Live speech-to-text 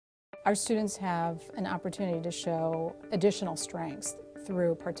Our students have an opportunity to show additional strengths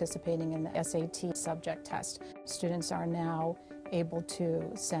through participating in the SAT subject test. Students are now able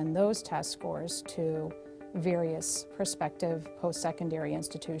to send those test scores to various prospective post-secondary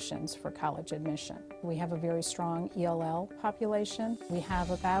institutions for college admission. We have a very strong ELL population. We have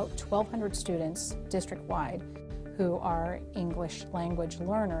about 1,200 students district-wide who are English language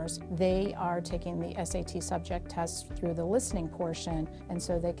learners. They are taking the SAT subject test through the listening portion, and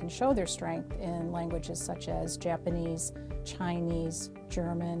so they can show their strength in languages such as Japanese, Chinese,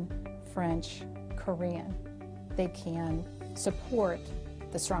 German, French, Korean. They can support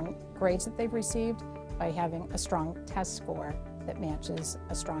the strong grades that they've received by having a strong test score that matches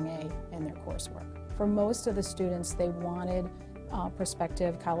a strong A in their coursework. For most of the students, they wanted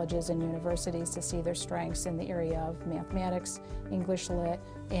prospective colleges and universities to see their strengths in the area of mathematics, English Lit,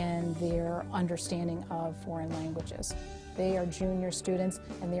 and their understanding of foreign languages. They are junior students,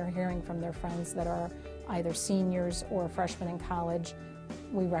 and they are hearing from their friends that are either seniors or freshmen in college.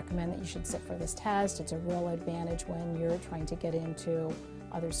 We recommend that you should sit for this test. It's a real advantage when you're trying to get into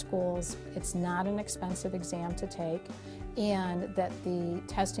other schools. It's not an expensive exam to take, and that the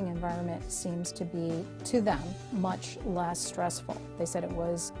testing environment seems to be, to them, much less stressful. They said it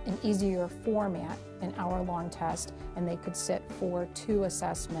was an easier format, an hour-long test, and they could sit for 2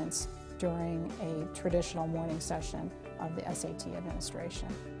 assessments during a traditional morning session of the SAT administration.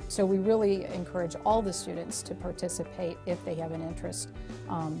 So we really encourage all the students to participate if they have an interest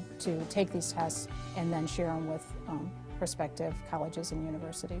to take these tests and then share them with prospective colleges and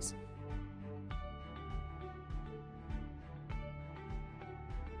universities.